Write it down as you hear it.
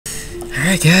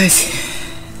Alright guys,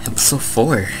 episode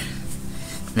 4.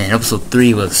 Man, episode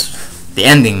 3 was the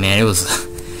ending, man. It was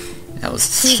that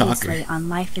was a shocker. Previously on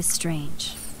Life is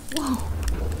Strange. Whoa.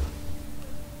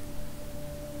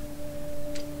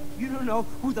 You don't know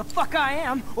who the fuck I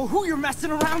am or who you're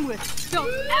messing around with. Don't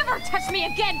ever touch me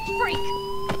again, freak!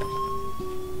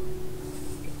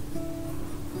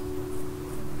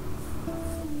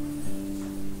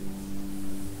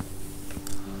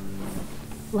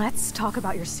 Let's talk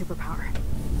about your superpower.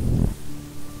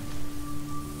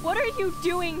 What are you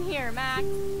doing here, Max?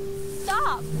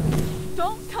 Stop!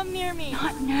 Don't come near me!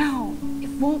 Not now. It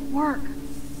won't work.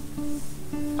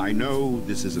 I know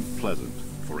this isn't pleasant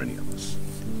for any of us.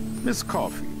 Miss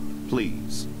Coffee,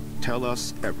 please, tell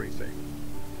us everything.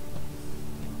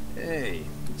 Hey,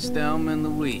 it's Thelma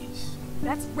and Louise.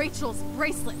 That's Rachel's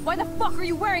bracelet! Why the fuck are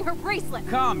you wearing her bracelet?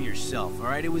 Calm yourself,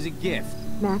 alright? It was a gift.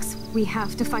 Max, we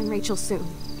have to find Rachel soon.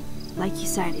 Like you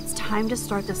said, it's time to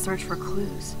start the search for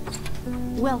clues.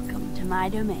 Welcome to my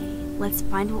domain. Let's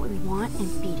find what we want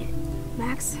and beat it.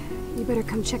 Max, you better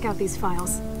come check out these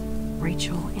files.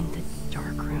 Rachel in the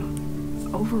dark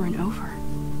room. Over and over.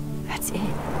 That's it.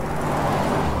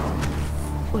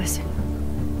 Listen,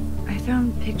 I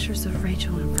found pictures of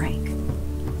Rachel and Frank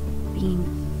being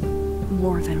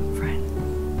more than a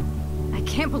friend. I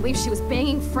can't believe she was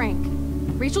banging Frank.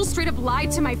 Rachel straight up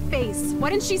lied to my face. Why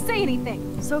didn't she say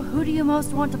anything? So who do you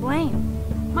most want to blame?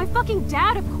 My fucking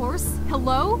dad, of course.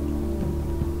 Hello?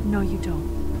 No, you don't.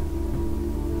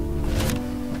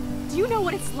 Do you know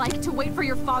what it's like to wait for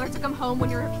your father to come home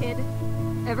when you're a kid?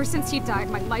 Ever since he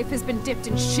died, my life has been dipped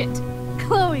in shit.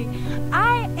 Chloe,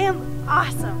 I am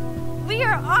awesome. We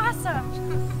are awesome.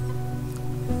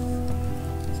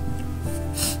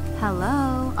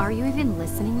 Hello? Are you even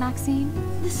listening, Maxine?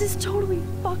 This is totally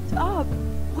fucked up.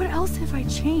 What else have I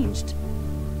changed?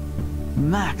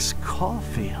 Max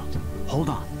Caulfield. Hold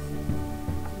on.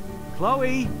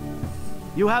 Chloe,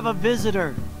 you have a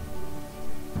visitor.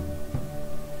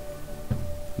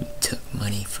 You took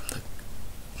money from the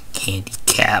candy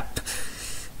cap.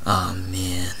 Oh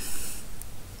man.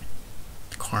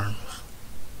 Karma.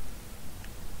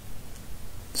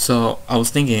 So I was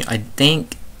thinking, I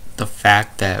think the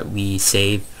fact that we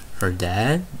saved her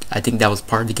dad, I think that was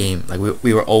part of the game. Like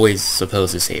we were always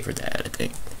supposed to save her dad, I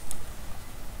think.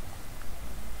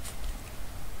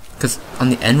 Because on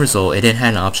the end result, it didn't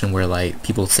have an option where like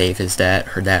people save his dad,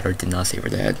 her dad, or did not save her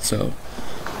dad. So,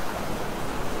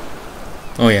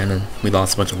 oh yeah, and then we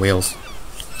lost a bunch of whales.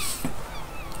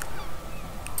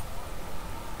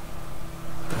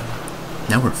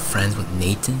 Now we're friends with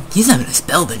Nathan. He's not even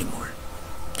expelled anymore.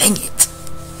 Dang it.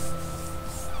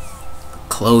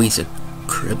 Chloe's a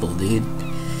cripple, dude.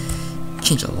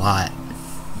 Changed a lot.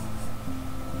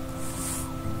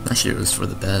 That shit was for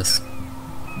the best.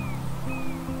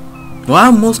 What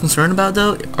I'm most concerned about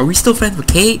though, are we still friends with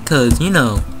Kate? Cause you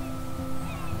know,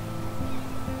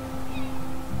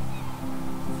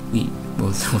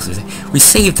 we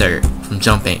saved her from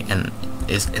jumping, and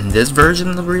is in this version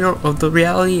of the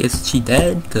reality, is she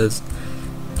dead? Cause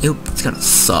it's gonna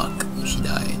suck if she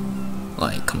died.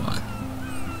 Like, come on.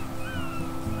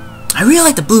 I really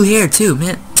like the blue hair too,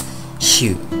 man.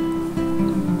 Shoot.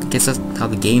 Guess that's how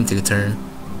the game took a turn.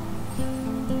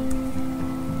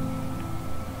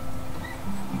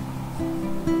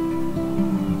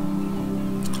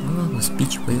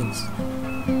 Beach whales.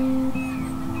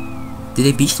 Did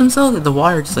they beach themselves? Or the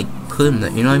water just like put them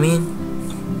there, you know what I mean?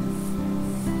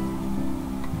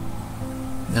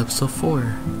 Episode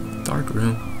 4. Dark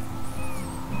room.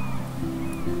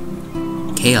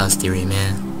 Chaos theory,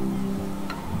 man.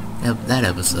 That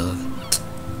episode.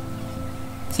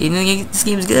 See, this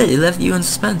game's good. It left you in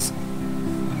suspense.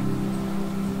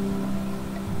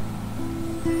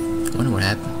 I wonder what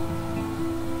happened.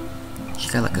 She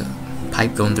got like a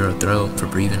pipe going through her throat for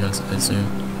breathing, I assume.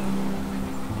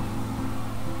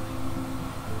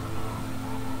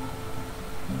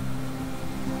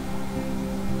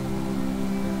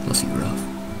 Must be rough.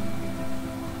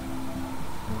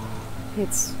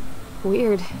 It's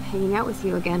weird hanging out with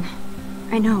you again.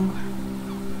 I know.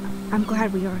 I'm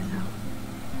glad we are, though.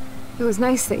 It was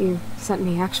nice that you sent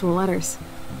me actual letters.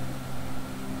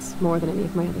 It's more than any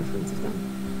of my other friends have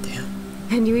done. Damn.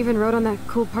 And you even wrote on that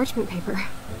cool parchment paper.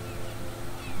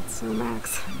 It's so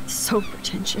Max. So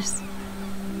pretentious.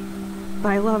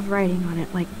 But I love writing on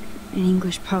it like an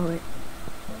English poet.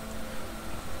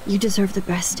 You deserve the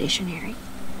best stationery.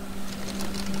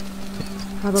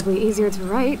 Probably easier to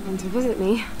write than to visit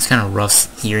me. It's kind of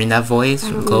rough hearing that voice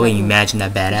from Chloe. You imagine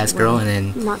that badass girl, and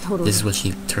then not totally. This is what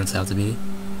she turns out to be.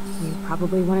 You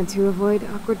probably wanted to avoid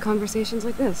awkward conversations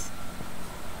like this.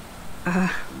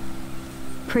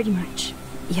 Pretty much,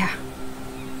 yeah.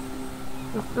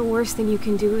 The worst thing you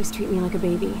can do is treat me like a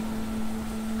baby.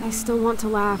 I still want to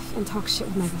laugh and talk shit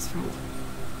with my best friend.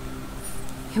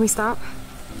 Can we stop?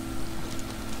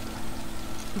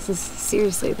 This is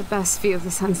seriously the best view of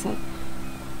the sunset.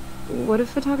 What do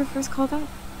photographers call that?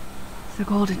 The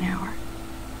golden hour.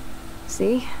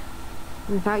 See?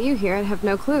 Without you here, I'd have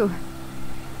no clue.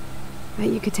 Bet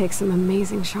you could take some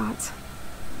amazing shots.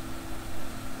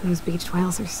 Those beached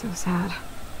whales are so sad.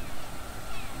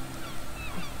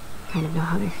 I kind of know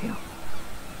how they feel.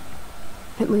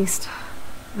 At least,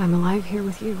 I'm alive here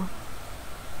with you.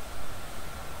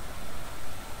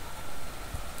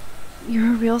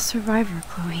 You're a real survivor,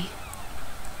 Chloe.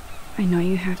 I know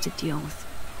you have to deal with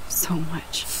so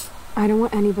much. I don't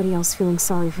want anybody else feeling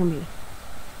sorry for me.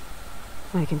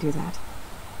 I can do that.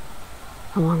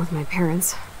 Along with my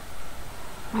parents.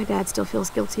 My dad still feels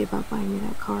guilty about buying me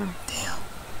that car. Damn.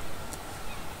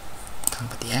 Talking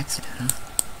about the accident, huh?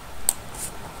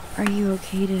 Are you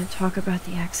okay to talk about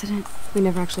the accident? We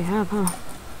never actually have, huh?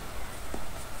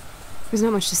 There's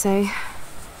not much to say.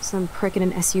 Some prick in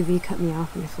an SUV cut me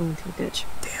off and I flew into a ditch.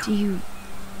 Damn. Do you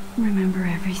remember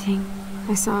everything?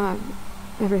 I saw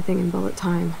everything in bullet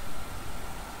time.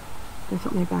 I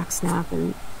felt my back snap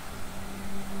and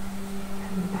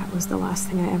that was the last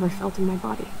thing I ever felt in my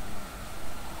body.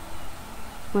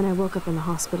 When I woke up in the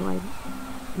hospital, I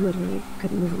literally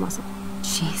couldn't move a muscle.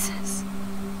 Jesus.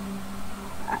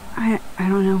 I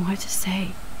don't know what to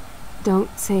say.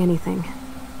 Don't say anything.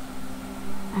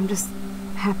 I'm just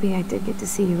happy I did get to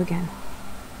see you again.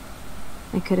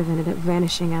 I could have ended up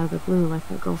vanishing out of the blue like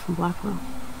that girl from Blackwell.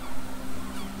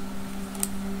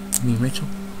 You mean Rachel?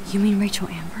 You mean Rachel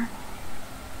Amber?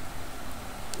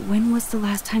 When was the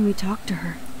last time you talked to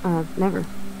her? Never.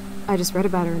 I just read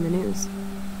about her in the news.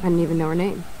 I didn't even know her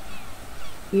name.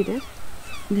 You did?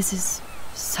 This is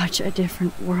such a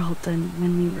different world than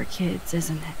when we were kids,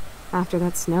 isn't it? After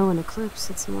that snow and eclipse,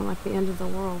 it's more like the end of the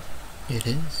world. It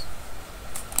is.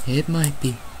 It might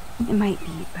be. It might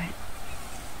be, but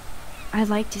I'd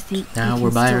like to think Now we we're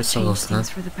can by still ourselves, change things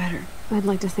huh? for the better. I'd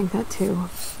like to think that too.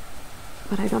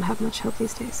 But I don't have much hope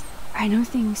these days. I know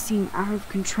things seem out of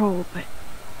control, but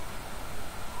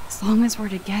as long as we're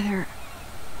together,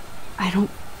 I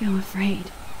don't feel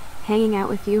afraid. Hanging out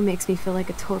with you makes me feel like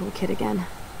a total kid again.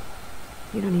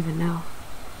 You don't even know.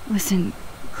 Listen,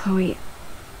 Chloe,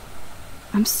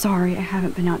 I'm sorry I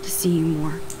haven't been out to see you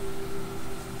more.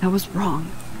 That was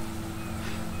wrong.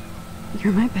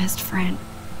 You're my best friend.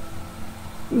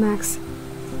 Max,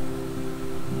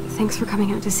 thanks for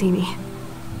coming out to see me.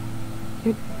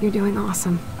 You're doing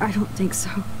awesome. I don't think so.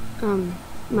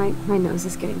 My nose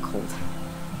is getting cold.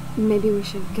 Maybe we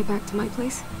should get back to my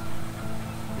place?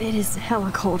 It is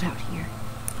hella cold out here.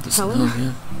 The Hella? snow,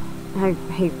 yeah. I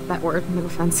hate that word, no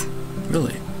offense.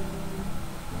 Really?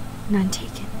 None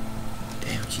taken.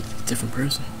 Damn, she's a different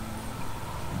person.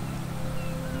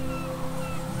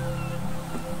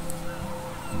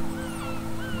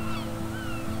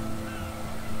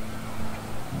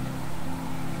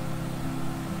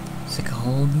 It's like a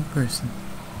whole new person.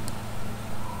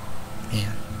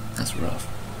 Man, that's rough.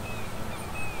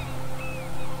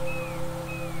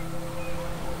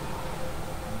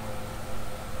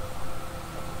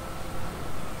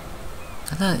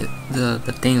 I thought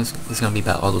the thing was gonna be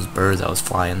about all those birds that was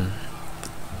flying.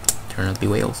 Turned out to be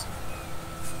whales.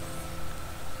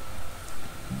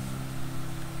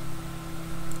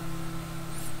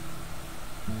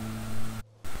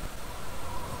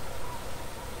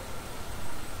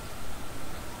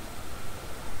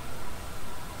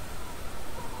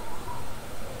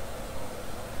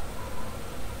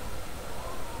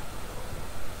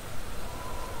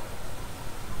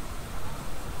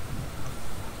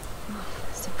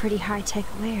 It's a pretty high-tech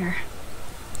lair.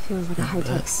 Feels like a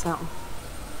high-tech cell.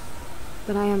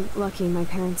 But I am lucky my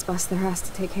parents bust their ass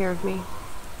to take care of me.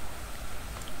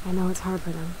 I know it's hard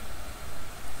for them.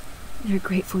 They're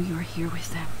grateful you're here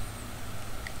with them.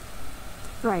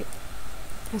 Right.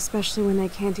 Especially when they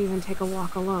can't even take a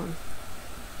walk alone.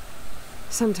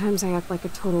 Sometimes I act like a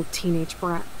total teenage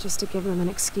brat just to give them an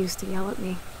excuse to yell at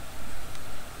me.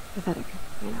 Pathetic,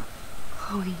 you know.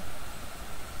 Chloe,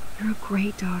 you're a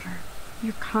great daughter.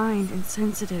 You're kind and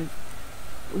sensitive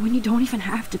when you don't even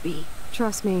have to be.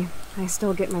 Trust me, I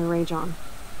still get my rage on.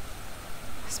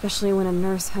 Especially when a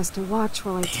nurse has to watch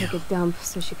while I take a dump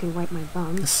so she can wipe my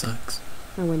bum. This sucks.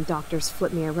 Or when doctors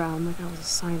flip me around like I was a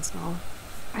science doll.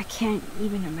 I can't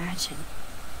even imagine.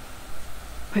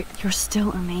 But you're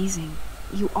still amazing.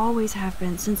 You always have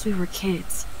been since we were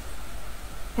kids.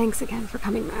 Thanks again for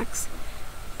coming, Max.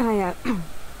 I,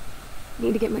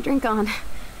 need to get my drink on.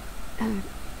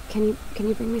 Can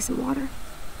you bring me some water?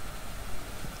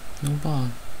 No ball.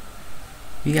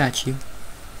 We got you.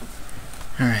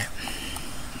 Alright.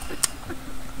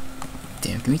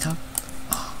 Damn, can we talk?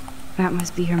 That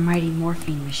must be her mighty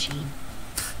morphine machine.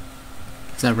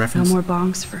 Is that a No reference? more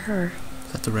bongs for her.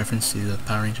 Is that the reference to the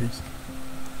Power Rangers?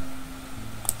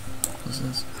 What's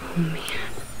this? Oh man.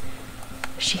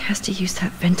 She has to use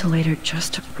that ventilator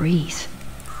just to breathe.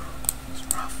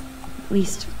 It's rough. At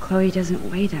least Chloe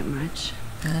doesn't weigh that much.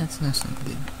 That's not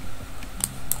good.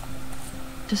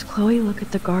 Does Chloe look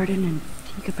at the garden and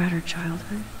think about her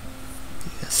childhood?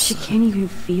 Yes. She can't even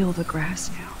feel the grass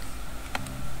now.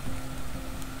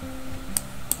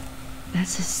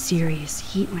 That's a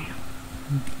serious heat lamp.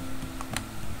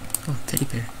 Oh, teddy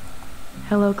bear.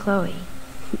 Hello, Chloe.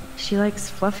 She likes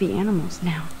fluffy animals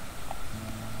now.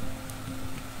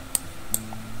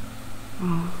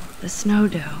 Oh, the snow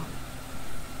dough.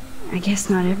 I guess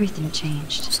not everything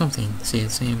changed. Something. Stay the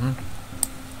same, huh?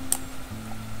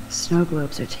 Snow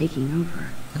globes are taking over.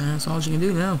 That's all you can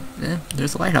do now. Yeah,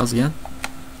 there's the lighthouse again.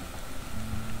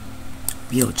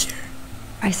 Wheelchair.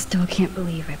 I still can't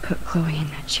believe I put Chloe in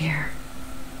that chair.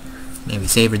 Maybe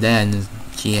save her dad and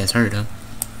she has hurt him.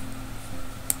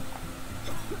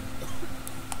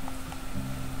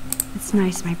 It's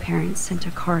nice my parents sent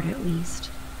a card at least.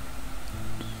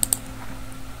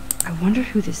 I wonder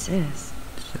who this is.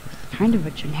 Kind of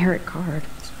a generic card.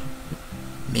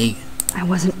 Megan. I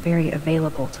wasn't very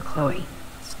available to Chloe.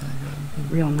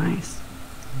 Real nice.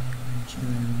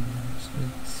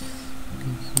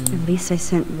 At least I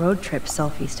sent road trip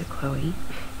selfies to Chloe.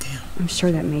 Damn. I'm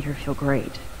sure that made her feel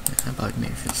great. Yeah, how about it made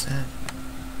her feel sad?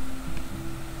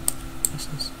 What's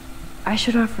this? I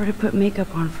should offer to put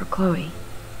makeup on for Chloe.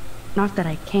 Not that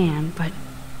I can, but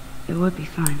it would be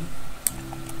fun.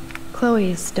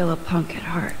 Chloe is still a punk at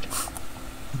heart,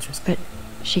 Interesting.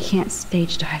 but she can't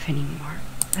stage dive anymore.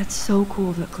 That's so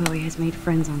cool that Chloe has made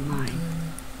friends online.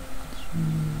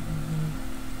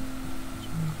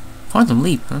 Quantum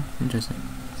Leap, huh? Interesting.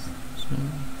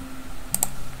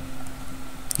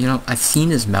 You know, I've seen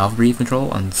this mouth breathe control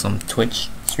on some Twitch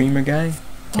streamer guy.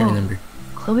 Can't Whoa. remember.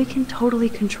 Chloe can totally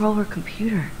control her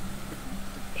computer.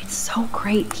 It's so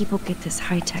great people get this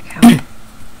high-tech help.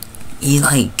 He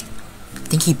like, I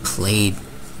think he played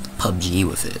PUBG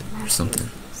with it or something.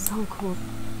 So cool.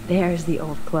 There's the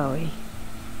old Chloe.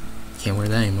 Can't wear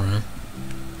that anymore, huh?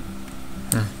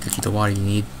 Huh, get you the water you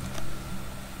need.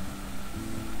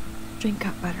 Drink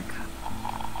up, Buttercup.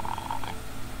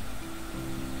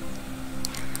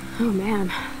 Oh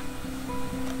man.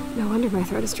 No wonder my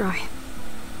throat is dry.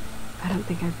 I don't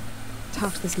think I've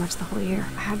talked this much the whole year.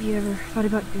 Have you ever thought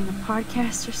about doing a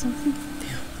podcast or something?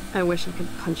 I wish I could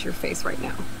punch your face right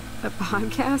now. A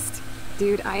podcast?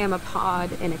 Dude, I am a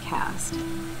pod in a cast.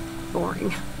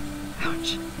 Boring.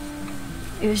 Ouch.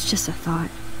 It was just a thought.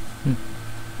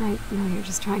 I know you're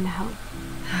just trying to help.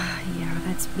 Yeah,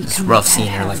 that's become It's a rough bad seeing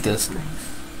her habit like this. of mine.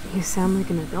 You sound like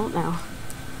an adult now.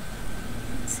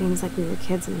 Seems like we were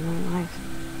kids in another life.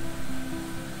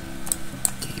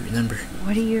 Do you remember?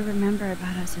 What do you remember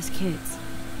about us as kids?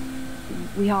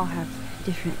 We all have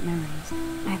different memories.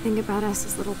 I think about us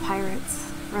as little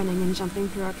pirates, running and jumping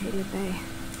through Arcadia Bay.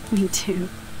 Me too.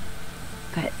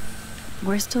 But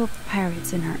we're still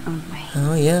pirates in our own way.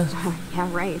 Oh yeah. Yeah,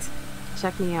 right.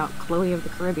 Check me out, Chloe of the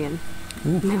Caribbean.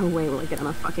 Ooh. No way will I get on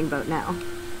a fucking boat now.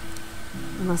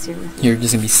 Unless you're with me. You're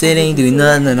just gonna be sitting, doing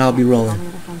nothing, and I'll be All rolling. the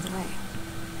other friends away.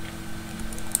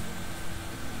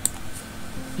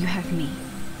 You have me.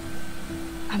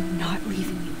 I'm not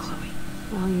leaving you, Chloe.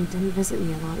 Well, you didn't visit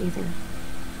me a lot either.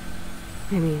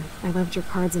 I mean, I loved your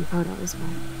cards and photos,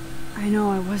 but I know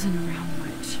I wasn't around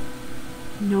much.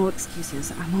 No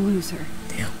excuses. I'm a loser.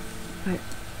 Damn. But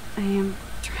I am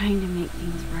trying to make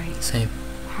things right. Same.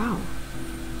 how?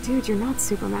 Dude, you're not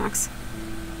Supermax.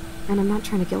 And I'm not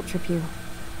trying to guilt trip you.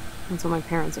 That's what my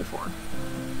parents are for.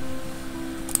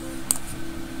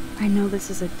 I know this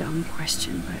is a dumb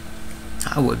question,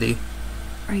 but I would be.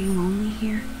 are you lonely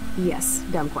here? Yes,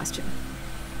 dumb question.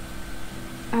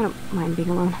 I don't mind being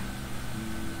alone.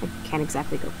 I can't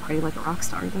exactly go party like a rock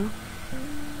star, though.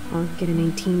 Or get in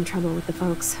any teen trouble with the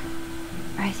folks.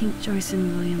 I think Joyce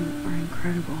and William are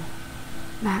incredible.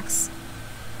 Max,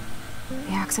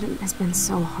 the accident has been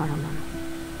so hard on them.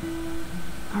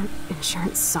 Our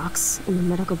insurance sucks, and the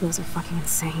medical bills are fucking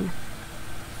insane.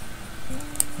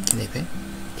 Can they pay?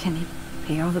 Can they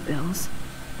pay all the bills?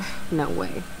 No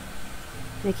way.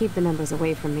 They keep the numbers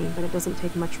away from me, but it doesn't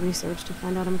take much research to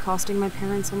find out I'm costing my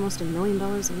parents almost $1 million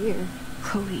a year.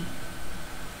 Chloe,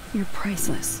 you're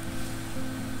priceless.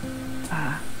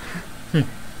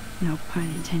 No pun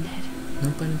intended.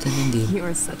 No pun intended indeed. You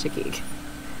are such a geek.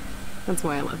 That's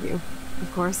why I love you.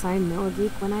 Of course, I know a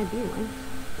geek when I be one.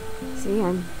 See,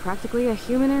 I'm practically a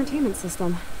human entertainment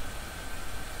system.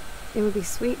 It would be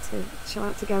sweet to chill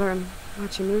out together and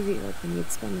watch a movie like when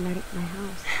you'd spend the night at my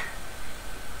house.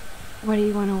 What do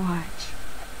you want to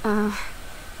watch?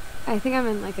 I think I'm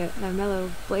in like a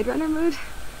mellow Blade Runner mood.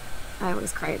 I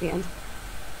always cry at the end.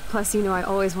 Plus, you know I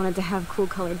always wanted to have cool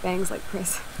colored bangs like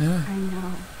Chris. Yeah, I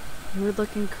know. You would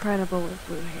look incredible with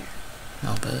blue hair.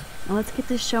 I'll bet. Now let's get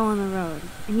this show on the road.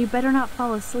 And you better not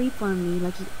fall asleep on me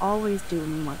like you always do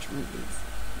when you watch movies.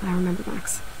 I remember,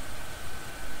 Max.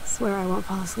 Swear I won't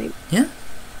fall asleep. Yeah?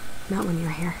 Not when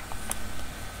you're here.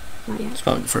 Not yet. It's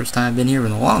probably the first time I've been here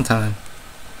in a long time.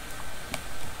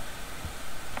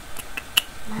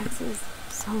 Max, is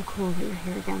so cool that you're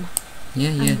here again. Yeah,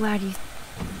 I'm yeah. glad you...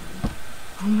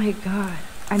 Oh my god.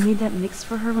 I made that mix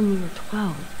for her when we were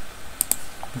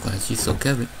 12. I'm glad she still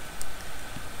kept it.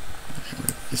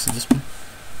 This is this one.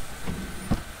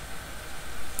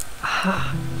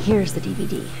 Ah, here's the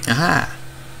DVD. Aha!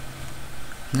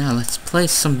 Now let's play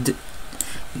some.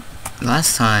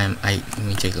 Last time let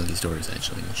me check out these doors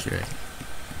actually. Make sure.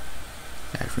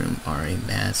 Bathroom RA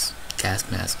mask, gas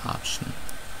mask option.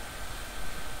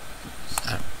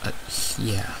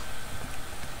 Yeah.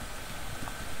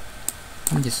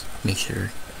 Let me just make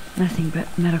sure. Nothing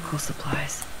but medical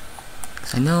supplies.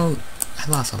 Cause I know I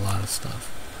lost a lot of stuff.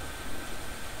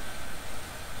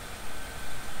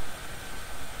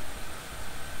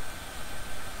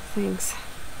 Thanks.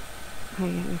 I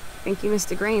think you missed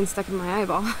a grain stuck in my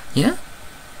eyeball. Yeah?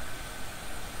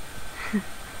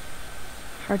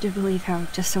 Hard to believe how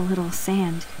just a little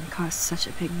sand can cause such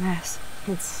a big mess.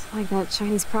 It's like that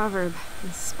Chinese proverb.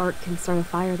 A spark can start a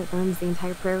fire that burns the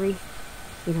entire prairie.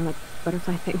 You know, that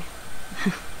butterfly thing.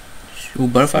 Ooh,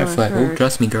 butterfly So flag. Oh, hurt.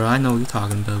 trust me, girl. I know what you're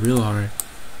talking about. Real hard.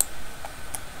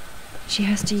 She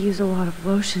has to use a lot of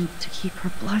lotion to keep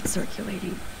her blood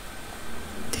circulating.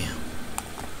 Damn.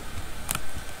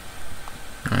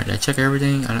 Alright, I check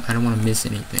everything. I don't want to miss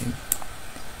anything.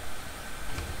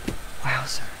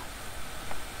 Wowzer.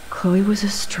 Chloe was a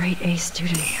straight A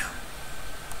student. Damn.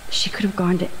 She could have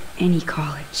gone to any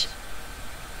college.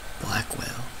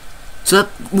 Blackwell. So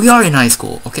we are in high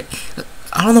school. Okay.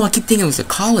 I don't know. I keep thinking it was a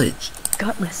college.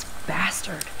 Gutless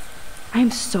bastard. I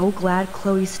am so glad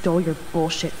Chloe stole your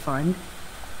bullshit fund.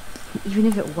 Even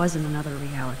if it was in another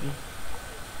reality.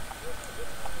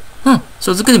 Huh.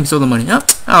 So it's good to stole the money. Huh?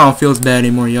 I don't feel as bad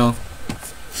anymore, y'all.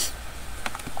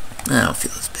 I don't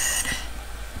feel as bad.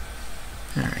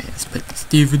 Alright, let's put this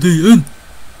DVD in.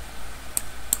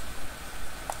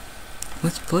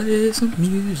 Let's play some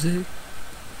music.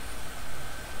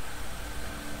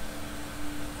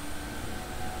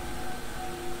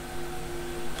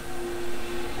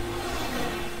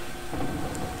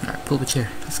 Alright, pull up a chair.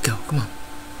 Let's go. Come on.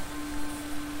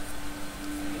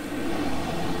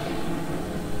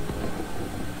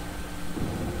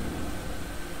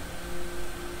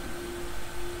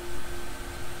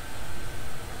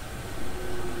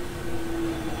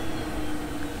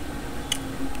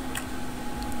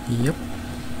 Yep.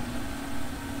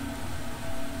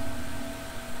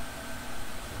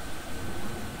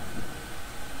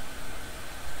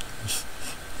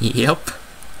 Yep.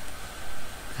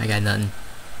 I got nothing.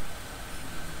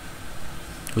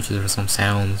 Which there are some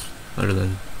sounds other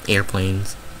than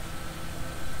airplanes.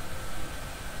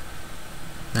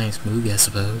 Nice movie, I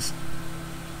suppose.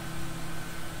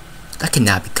 That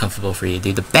cannot be comfortable for you,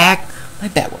 dude. My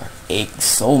back will ache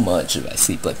so much if I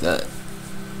sleep like that.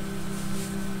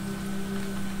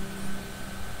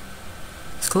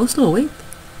 Is Chloe still awake?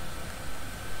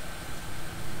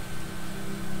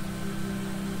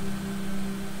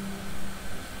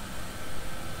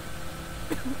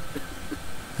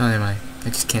 Oh, never mind. I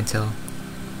just can't tell.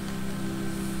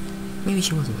 Maybe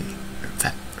she was awake. Or in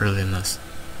fact, earlier than us.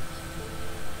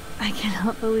 I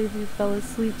cannot believe you fell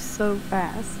asleep so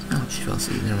fast. Oh, she fell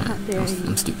asleep. Never How mind. dare you.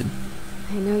 I'm stupid.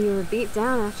 I know you were beat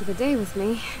down after the day with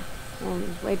me.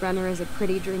 And Blade Runner is a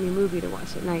pretty dreamy movie to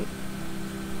watch at night.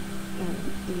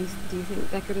 Do you think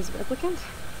Deckard is a replicant?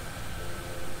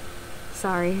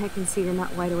 Sorry, I can see you're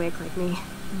not wide awake like me.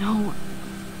 No,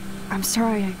 I'm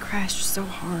sorry I crashed so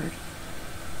hard.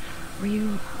 Were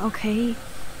you okay?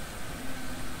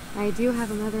 I do have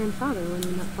a mother and father when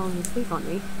you're not falling asleep on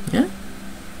me. Yeah?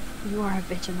 You are a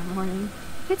bitch in the morning.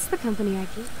 It's the company I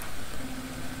keep.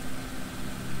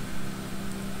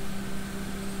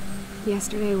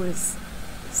 Yesterday was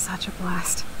such a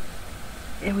blast.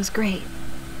 It was great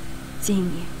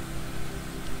seeing you.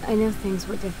 I know things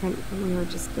were different when we were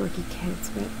just dorky kids,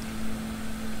 but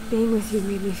being with you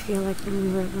made me feel like when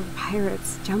we were little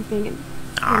pirates, jumping and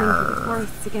running through the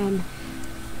forests again.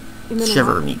 It meant a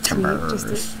Shiver lot me to me just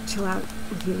timbers. to chill out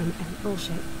with you and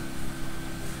bullshit.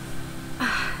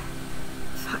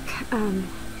 Fuck. I'm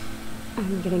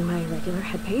getting my regular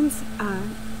head pains.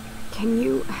 Can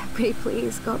you pretty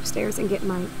please go upstairs and get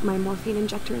my morphine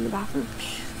injector in the bathroom?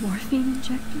 Morphine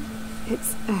injector?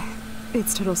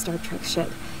 It's total Star Trek shit.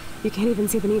 You can't even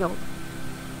see the needle.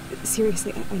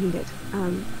 Seriously, I need it.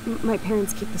 My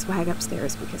parents keep this wag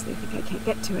upstairs because they think I can't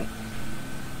get to it.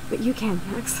 But you can,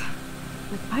 Max.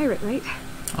 Like a pirate, right?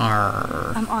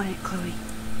 Arr. I'm on it, Chloe.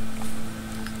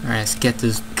 Alright, let's get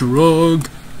this drug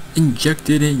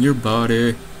injected in your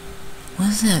body. What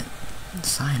is that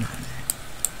sign on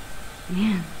there?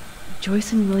 Man,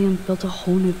 Joyce and William built a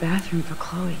whole new bathroom for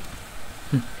Chloe.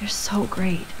 They're so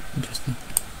great. Interesting.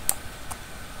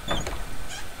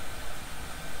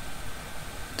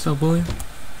 What's up, William?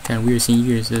 Kinda weird seeing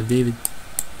you here, David.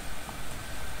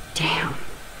 Damn.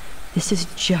 This is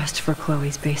just for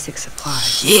Chloe's basic supplies.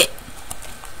 Shit!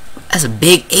 That's a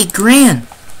big 8 grand!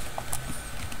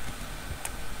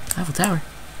 Eiffel Tower.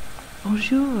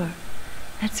 Bonjour.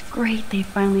 That's great they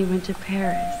finally went to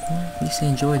Paris. Yeah, at least they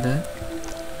enjoyed that.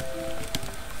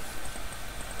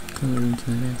 Come room to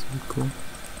the next would be cool.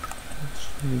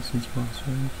 Since you also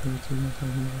silence, you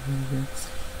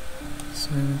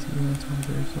want to talk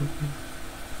to yourself.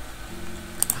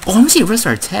 Oh, let me see the rest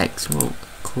of our text. Well,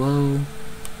 Chloe.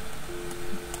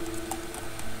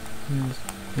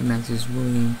 Hey, Max, this is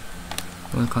William.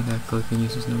 I want to contact Chloe, can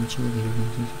use this number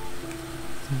cheerleader.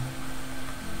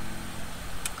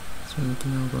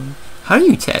 How do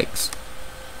you text?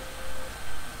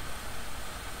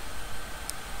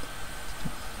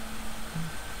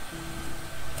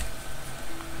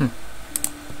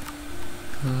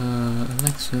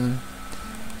 Alexa,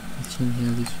 it's in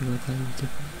here, at least we got that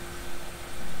different.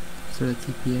 So at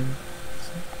TPM.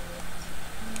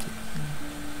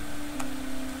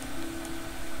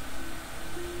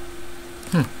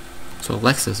 So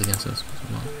Alexa's against us as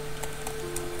well.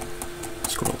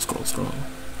 Scroll.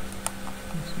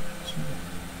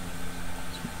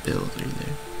 Bills are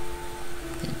there.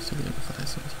 Okay, so the other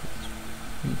class is good.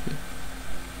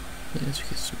 Yeah, that's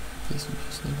because this is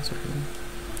just like this already.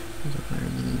 There's a fire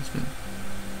needs one.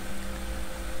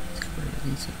 Let's go right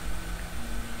needs it.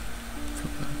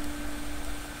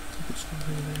 Take a stop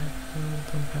over there.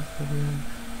 Don't have to be on.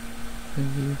 And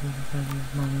you can find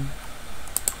mommy.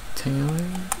 Taylor?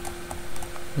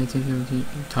 I think you're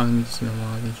talking me to see my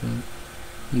mom. They joined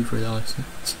you for $1.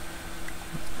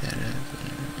 That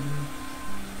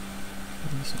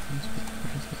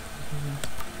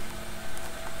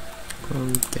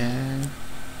Chloe, Dad.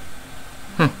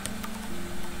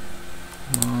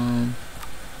 Mom.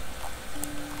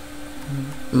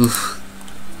 Oof.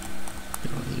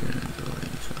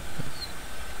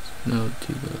 No,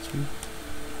 2 whales.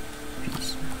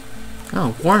 Peace.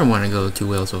 Oh, Warren wanna go 2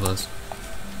 whales with us.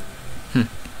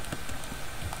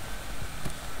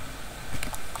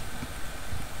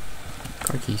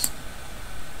 Car keys.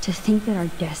 To think that our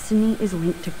destiny is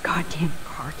linked to goddamn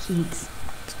car keys.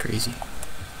 It's crazy.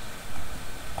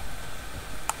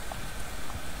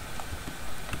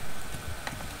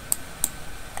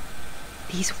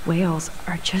 These whales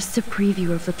are just a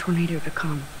preview of the tornado to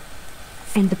come.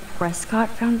 And the Prescott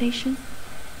Foundation?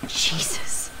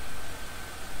 Jesus.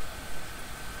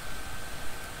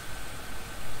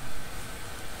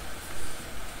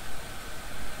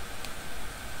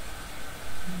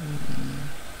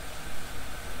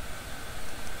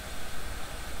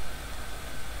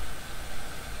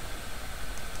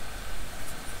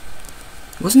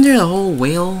 Wasn't there a whole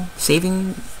whale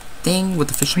saving thing with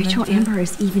the fisherman? Rachel Amber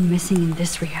is even missing in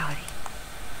this reality.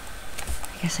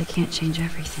 I guess I can't change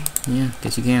everything. Yeah,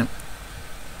 guess you can't.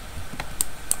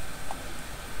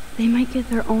 They might get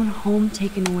their own home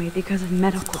taken away because of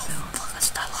medical bills.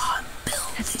 That's a lot of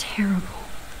bills. That's terrible.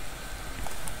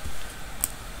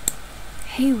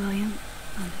 Hey, William.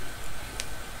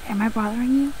 Am I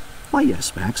bothering you? Why,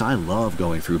 yes, Max. I love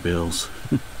going through bills.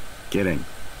 Kidding.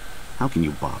 How can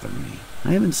you bother me?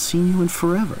 I haven't seen you in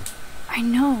forever. I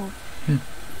know.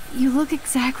 You look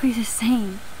exactly the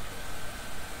same.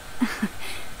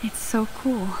 It's so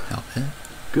cool. Help it.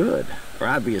 Good. Or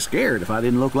I'd be scared if I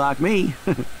didn't look like me.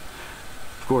 Of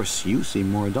course, you seem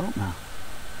more adult now.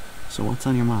 So what's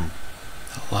on your mind?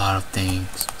 A lot of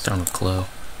things. Starting with Chloe.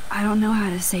 I don't know how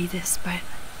to say this, but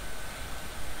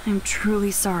I'm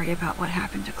truly sorry about what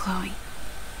happened to Chloe.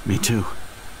 Me too.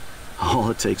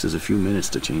 All it takes is a few minutes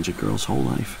to change a girl's whole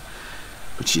life.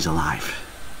 But she's alive.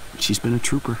 She's been a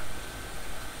trooper.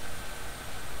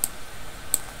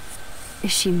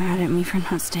 Is she mad at me for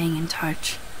not staying in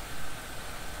touch?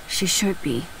 She should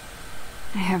be.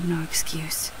 I have no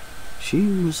excuse. She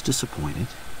was disappointed,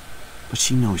 but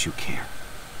she knows you care.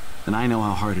 And I know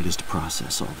how hard it is to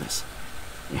process all this.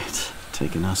 It's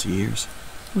taken us years.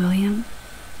 William,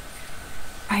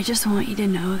 I just want you to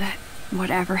know that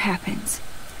whatever happens,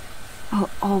 I'll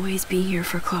always be here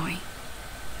for Chloe.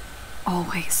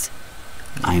 Always.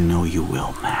 I know you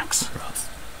will, Max. Rough.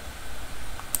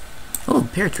 Oh,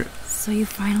 pear trip. So you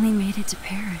finally made it to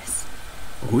Paris.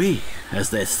 Oui, as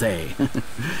they say.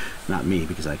 Not me,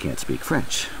 because I can't speak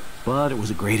French. But it was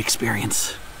a great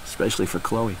experience, especially for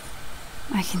Chloe.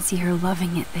 I can see her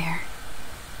loving it there.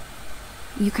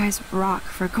 You guys rock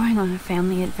for going on a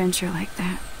family adventure like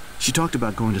that. She talked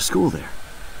about going to school there,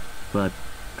 but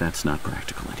that's not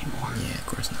practical anymore. Yeah, of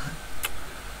course not.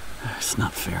 It's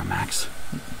not fair, Max.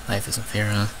 Life isn't fair,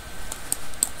 huh?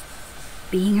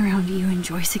 Being around you and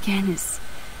Joyce again is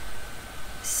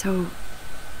so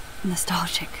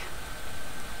nostalgic.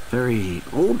 Very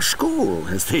old school,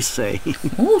 as they say.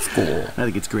 Old school. I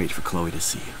think it's great for Chloe to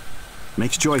see you.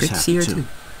 Makes Joyce Great to see happy, her, too.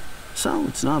 So,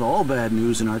 it's not all bad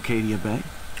news in Arcadia Bay.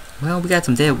 Well, we got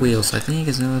some dead wheels, so I think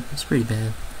it's pretty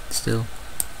bad. Still.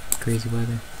 Crazy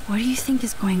weather. What do you think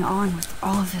is going on with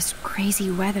all of this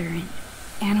crazy weather and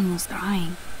animals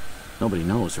dying? Nobody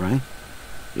knows, right?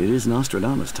 It is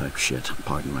Nostradamus type shit,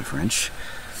 pardon my French.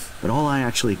 But all I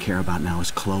actually care about now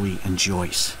is Chloe and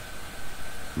Joyce.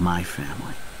 My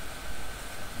family.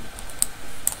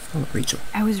 Oh, Rachel.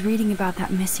 I was reading about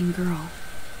that missing girl.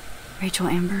 Rachel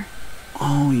Amber.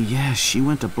 Oh, yeah, she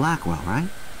went to Blackwell, right?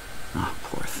 Oh,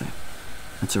 poor thing.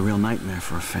 That's a real nightmare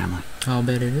for a family. I'll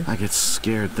bet it is. I get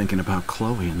scared thinking about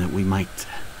Chloe and that we might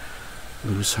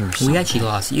lose her someday. We actually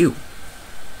lost you.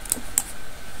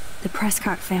 The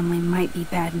Prescott family might be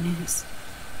bad news.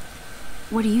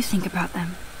 What do you think about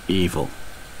them? Evil.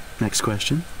 Next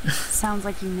question. Sounds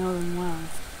like you know them well.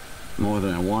 More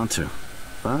than I want to.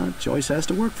 But Joyce has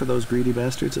to work for those greedy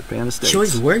bastards at Pan Estates.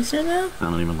 Joyce works there now?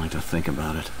 I don't even like to think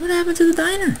about it. What happened to the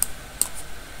diner?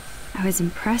 I was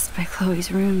impressed by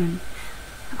Chloe's room and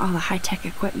all the high-tech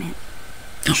equipment.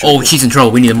 Oh, she's in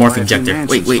trouble. We need a morphine injector.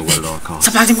 Wait, wait. What it all costs.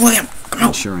 Stop acting, William. Come on.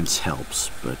 Insurance helps,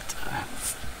 but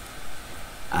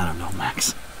I don't know,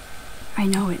 Max. I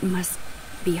know it must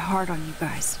be hard on you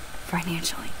guys,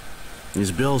 financially.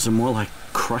 These bills are more like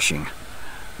crushing.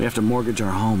 We have to mortgage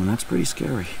our home, and that's pretty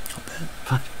scary. I'll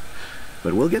bet.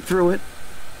 But we'll get through it.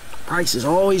 Price is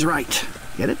always right.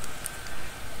 Get it?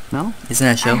 No? Isn't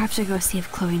that a show? I have to go see if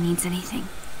Chloe needs anything.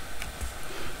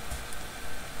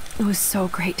 It was so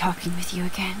great talking with you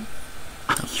again.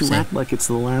 You Same. act like it's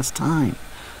the last time.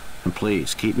 And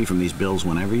please, keep me from these bills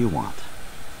whenever you want.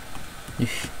 Is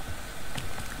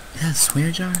that a swear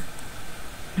jar?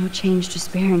 No change to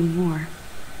spare anymore.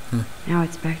 Huh. Now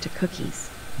it's back to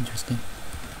cookies. Interesting.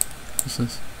 What's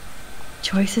this?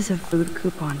 Choice is a food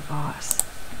coupon boss.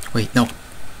 Wait, no.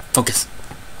 Focus.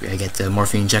 We gotta get the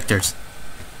morphine injectors.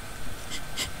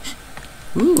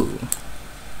 Ooh.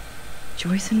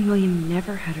 Joyce and William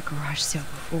never had a garage sale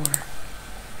before.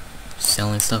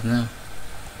 Selling stuff now.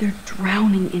 They're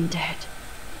drowning in debt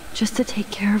just to take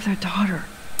care of their daughter.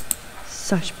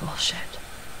 Such bullshit.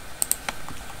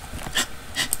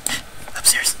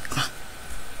 Upstairs. Come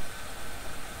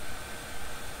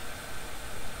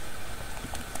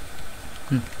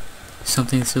on.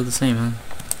 Something's still the same, huh?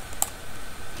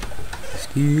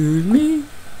 Excuse me.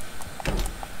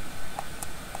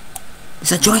 Is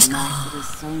that Joyce? It is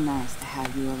so nice to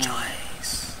have you around.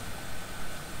 Joyce.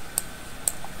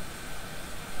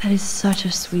 That is such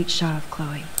a sweet shot of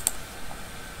Chloe.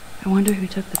 I wonder who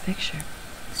took the picture.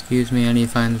 Excuse me, I need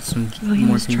to find some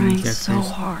William is morphine trying injectors. so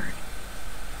hard.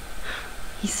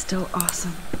 He's still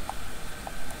awesome.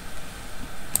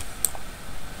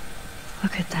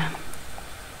 Look at them.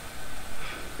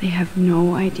 They have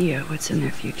no idea what's in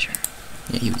their future.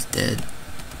 Yeah, he was dead.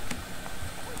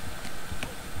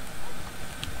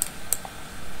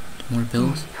 More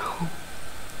bills? Oh,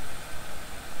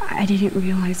 no. I didn't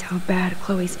realize how bad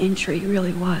Chloe's injury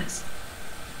really was.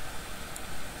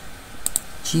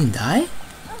 She didn't die?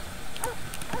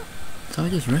 So I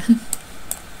just ran.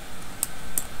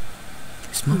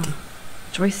 Smoking.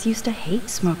 Joyce used to hate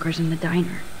smokers in the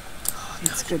diner. Oh,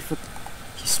 no, It's good for...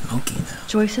 he's smoking now.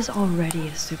 Joyce is already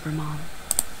a supermom.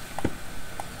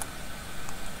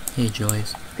 Hey,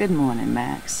 Joyce. Good morning,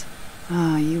 Max.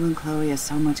 Ah, you and Chloe are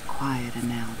so much quieter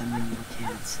now than when we were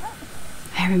kids.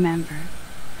 I remember.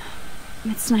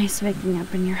 It's nice waking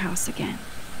up in your house again.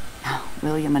 Oh,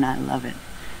 William and I love it.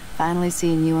 Finally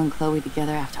seeing you and Chloe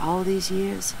together after all these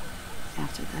years.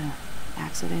 After the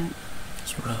accident.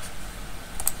 It's rough.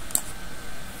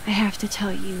 I have to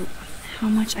tell you how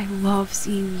much I love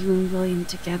seeing you and William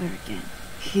together again.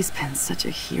 He's been such a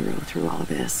hero through all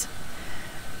this.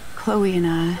 Chloe and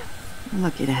I are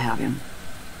lucky to have him.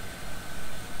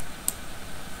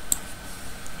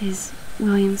 Is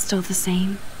William still the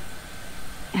same?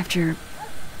 After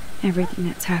everything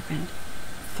that's happened.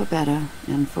 For better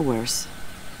and for worse.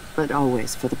 But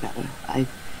always for the better. I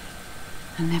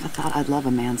never thought I'd love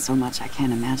a man so much I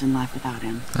can't imagine life without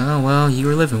him. Oh, well, you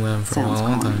were living with him for Sounds a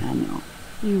long corny, time. I know.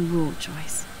 You rule,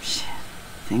 Joyce. Shit.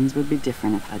 Things would be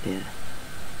different if I did.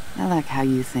 I like how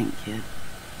you think, kid.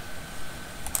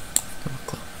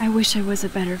 I wish I was a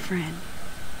better friend.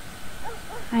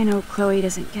 I know Chloe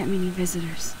doesn't get many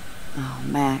visitors. Oh,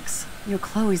 Max, you're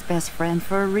Chloe's best friend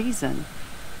for a reason.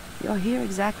 You're here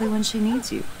exactly when she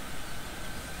needs you.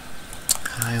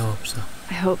 I hope so.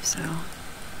 I hope so.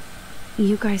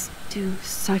 You guys do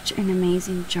such an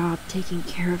amazing job taking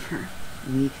care of her.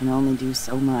 We can only do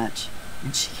so much,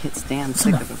 and she gets damn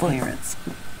sick of her parents.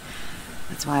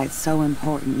 That's why it's so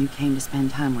important you came to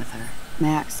spend time with her.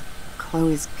 Max,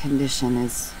 Chloe's condition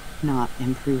is not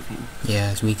improving.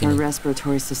 Yeah, it's Her weakening.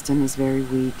 respiratory system is very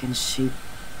weak, and she...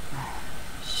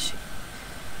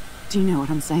 Do you know what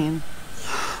I'm saying?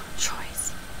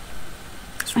 Joyce.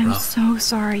 It's I'm rough. so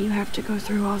sorry you have to go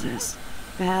through all this.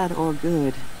 Bad or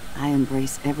good, I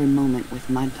embrace every moment with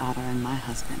my daughter and my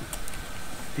husband.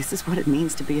 This is what it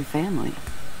means to be a family,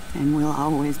 and we'll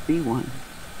always be one,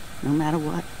 no matter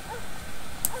what.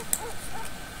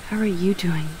 How are you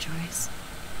doing, Joyce?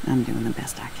 I'm doing the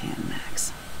best I can,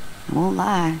 Max. I won't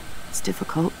lie, it's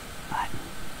difficult, but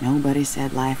nobody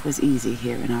said life was easy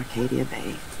here in Arcadia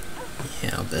Bay.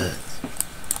 Yeah, I'll bet.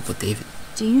 But David.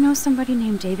 Do you know somebody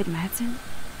named David Madsen?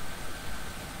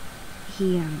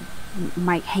 He,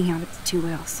 might hang out at the Two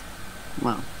Whales.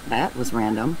 Well, that was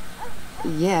random.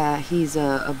 Yeah, he's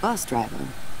a bus driver.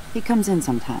 He comes in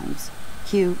sometimes.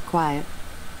 Cute, quiet.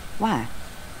 Why?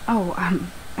 Oh,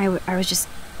 I was just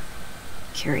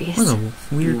curious. What a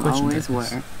weird You question. always to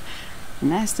ask. were.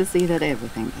 Nice to see that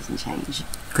everything doesn't change.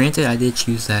 Granted, I did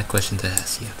choose that question to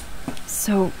ask you.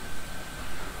 So,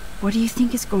 what do you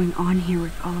think is going on here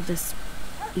with all of this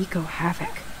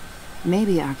eco-havoc?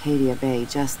 Maybe Arcadia Bay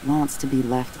just wants to be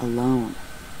left alone.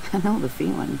 I know the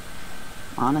feeling.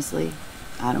 Honestly,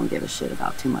 I don't give a shit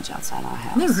about too much outside our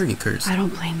house. Never heard you curse. I don't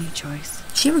blame you, Joyce.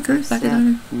 Did she ever curse back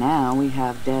in Except now we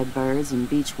have dead birds and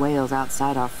beach whales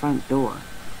outside our front door.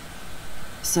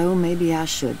 So maybe I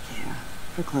should care,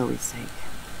 for Chloe's sake.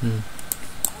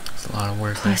 It's a lot of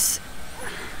work. Plus,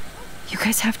 you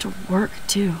guys have to work,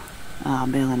 too.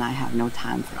 Bill and I have no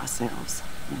time for ourselves.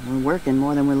 And we're working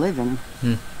more than we're living.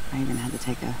 I even had to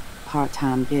take a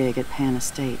part-time gig at Pan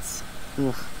Estates.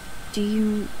 Ugh. Do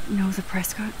you know the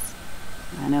Prescotts?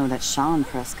 I know that Sean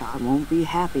Prescott won't be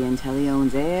happy until he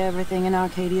owns everything in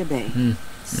Arcadia Bay.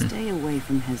 Stay away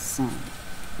from his son,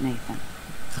 Nathan.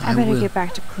 I better get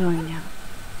back to Chloe now.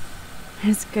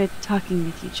 It's good talking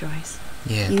with you, Joyce.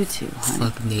 Yeah. You too, honey.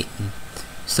 Fuck Nathan.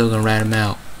 Still gonna rat him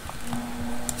out.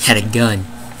 Had a gun.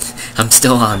 I'm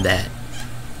still on that.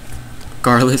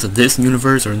 Regardless of this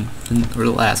universe or the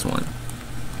last one.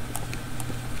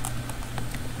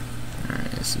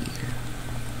 Alright, let's see here.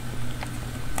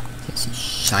 Can't see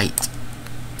shite.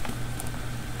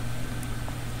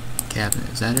 Cabinet,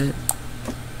 is that it?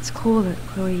 It's cool that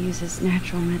Chloe uses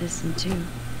natural medicine, too.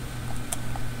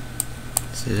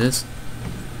 See this?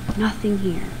 Nothing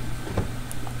here.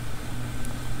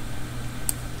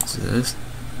 See this?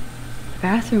 The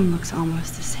bathroom looks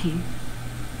almost the same.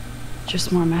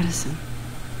 Just more medicine.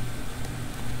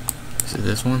 See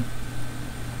this one?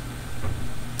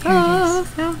 Here it is.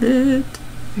 Found it.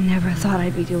 I never thought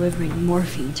I'd be delivering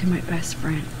morphine to my best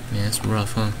friend. Yeah, it's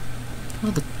rough, huh?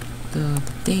 Oh, the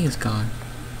thing is gone.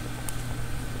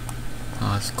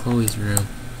 Oh, it's Chloe's room.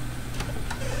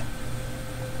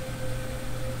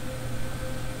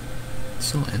 It's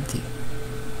so empty.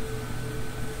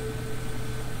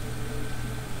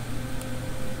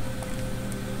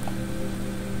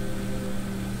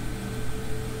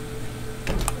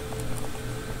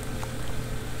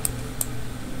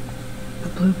 A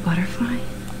blue butterfly?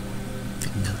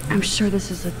 Another one. I'm sure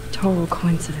this is a total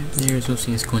coincidence. There's no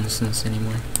seems coincidence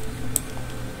anymore.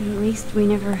 At least we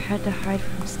never had to hide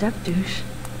from Step Douche.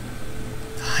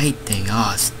 The height thing,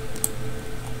 oh, it's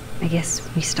I guess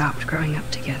we stopped growing up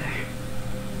together.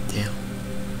 damn.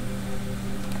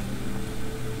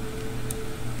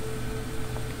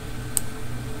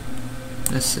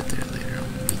 Let's sit there later.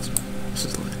 I'm gonna beat some. This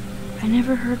is lit. I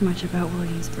never heard much about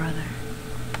William's brother.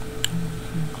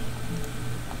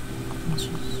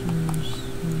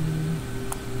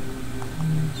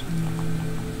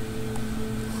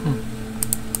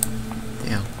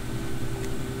 Damn.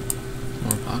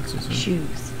 More boxes. Huh?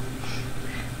 Shoes.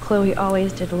 Chloe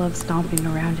always did love stomping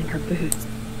around in her boots.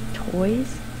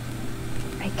 Toys?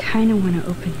 I kinda wanna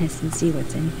open this and see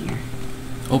what's in here.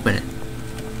 Open it.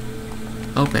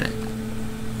 Open it.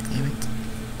 Damn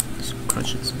it. Some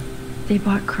crutches. They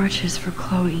bought crutches for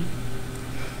Chloe,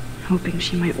 hoping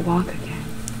she might walk again.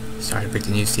 Sorry to break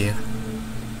the news to you.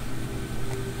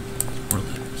 More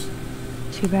letters.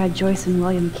 Too bad Joyce and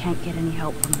William can't get any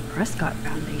help from the Prescott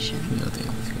Foundation. No, they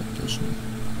have this competition.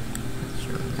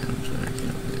 Sure, I'm sure I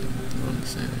can't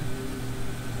understand it.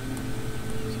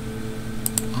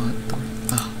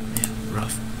 Oh, man,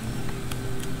 rough.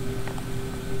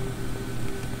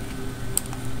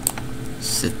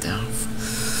 Sit down.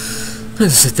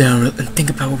 Let's sit down and think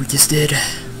about what we just did.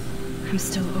 I'm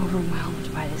still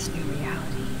overwhelmed by this new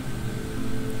reality.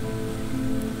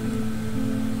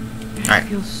 I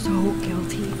feel so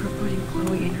guilty for putting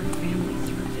Chloe and her family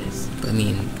through this. But I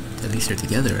mean, at least they're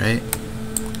together, right?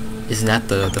 Isn't that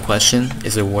the question?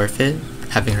 Is it worth it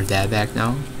having her dad back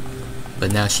now?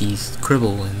 But now she's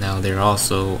crippled and now they're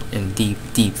also in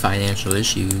deep financial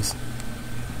issues.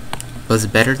 Was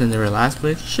it better than their last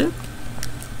relationship?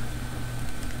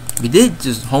 We did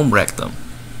just home wreck them.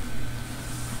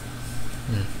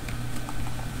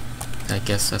 I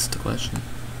guess that's the question.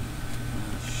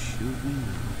 Shoot me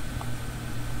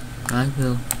now. I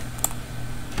will.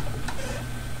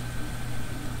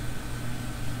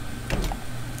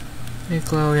 Hey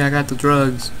Chloe, I got the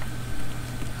drugs.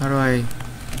 How do I...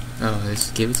 Oh, I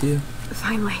just give it to you?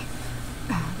 Finally.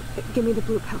 Give me the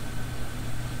blue pill.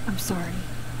 I'm sorry.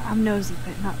 I'm nosy,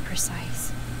 but not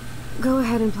precise. Go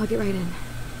ahead and plug it right in.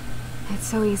 It's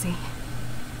so easy.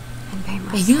 And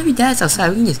painless. Hey, you know your dad's outside.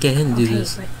 We can just get him to do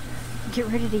this. But get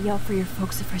ready to yell for your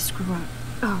folks if I screw up.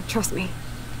 Oh, trust me.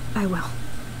 I will.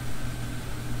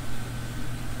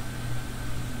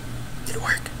 Did it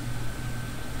work?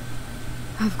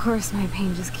 Of course, my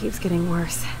pain just keeps getting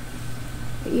worse.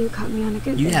 But you caught me on a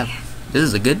good day. This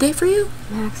is a good day for you?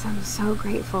 Max, I'm so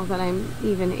grateful that I'm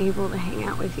even able to hang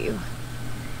out with you.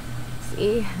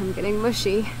 See, I'm getting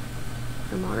mushy.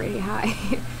 I'm already high.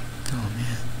 Oh,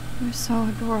 man. You're so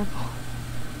adorable.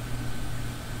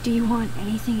 Do you want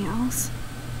anything else?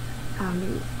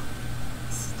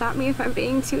 Stop me if I'm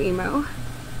being too emo,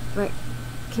 but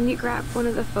can you grab one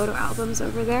of the photo albums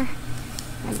over there?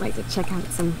 I'd like to check out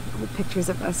some old pictures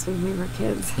of us when we were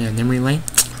kids. Yeah, memory lane?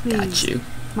 Please. Got you.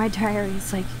 My diary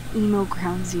is like emo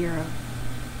ground zero.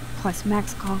 Plus,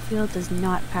 Max Caulfield does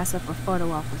not pass up a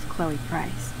photo op with Chloe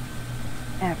Price.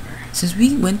 Ever. Since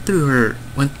we went through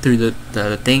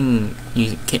the thing,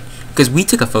 because we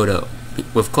took a photo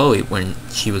with Chloe when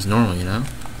she was normal, you know?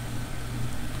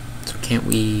 So can't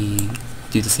we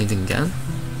do the same thing again?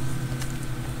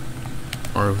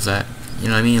 Or was that, you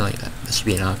know what I mean? Like, that should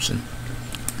be an option.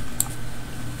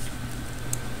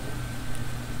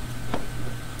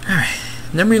 Alright,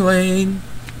 memory lane.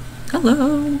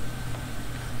 Hello.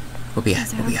 What we got?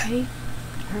 Is that What we got? okay?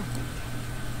 Perfect.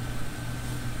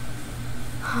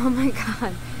 Oh my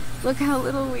god, look how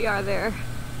little we are there.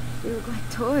 We look like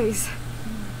toys.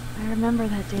 I remember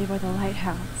that day by the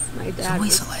lighthouse. My dad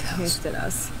always was a lighthouse. pissed at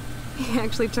us. He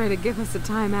actually tried to give us a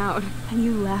timeout. And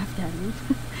you laughed at me.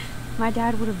 My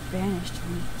dad would have vanished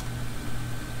me.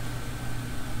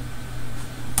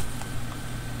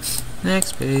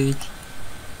 Next page.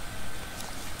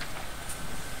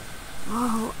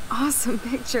 Whoa, awesome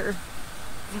picture.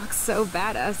 We look so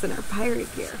badass in our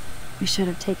pirate gear. We should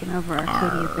have taken over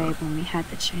Arcadia Bay when we had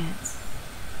the chance.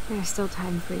 There's still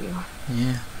time for you.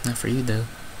 Yeah, not for you though.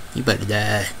 You better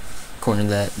die. According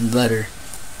to that letter.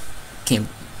 Can't.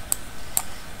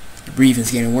 Your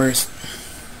breathing's getting worse.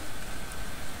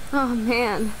 Oh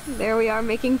man, there we are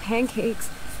making pancakes.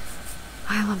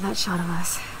 I love that shot of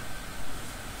us.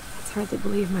 It's hard to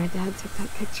believe my dad took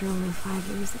that picture only 5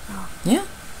 years ago. Yeah?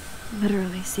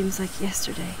 Literally seems like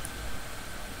yesterday.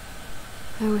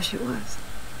 I wish it was.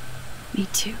 Me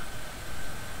too.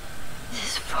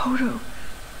 This photo.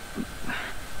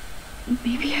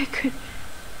 Maybe I could.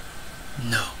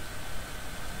 No.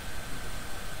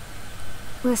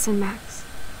 Listen, Max.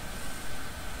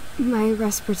 My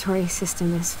respiratory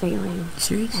system is failing.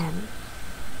 Serious? And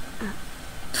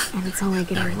it's only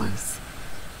getting worse.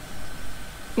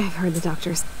 I've heard the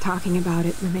doctors talking about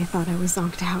it when they thought I was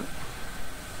zonked out.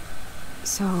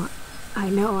 So, I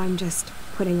know I'm just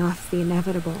putting off the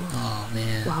inevitable. Oh,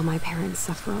 man. While my parents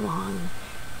suffer along.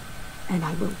 And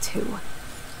I will too.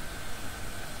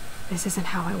 This isn't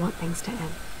how I want things to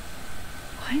end.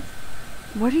 What?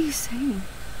 What are you saying?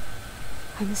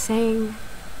 I'm saying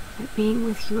that being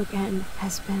with you again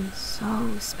has been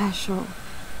so special.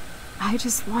 I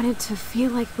just wanted to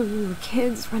feel like when we were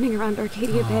kids running around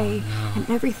Arcadia Bay and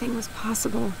everything was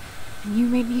possible. And you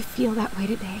made me feel that way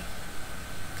today.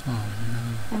 Oh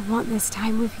no. I want this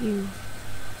time with you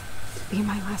to be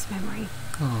my last memory.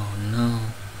 Oh no.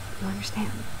 You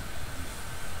understand?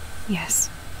 Yes,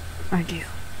 I do.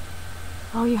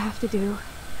 All you have to do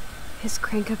is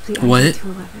crank up the What? IQ to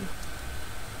 11.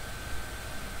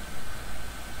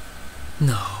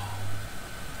 No.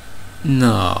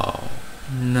 No.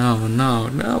 No, no,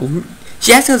 no.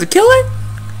 She asked us to kill her?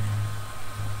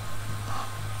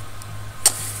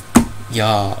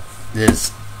 Y'all,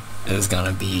 this is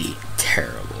gonna be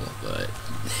terrible, but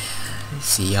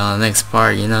see y'all next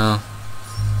part, you know.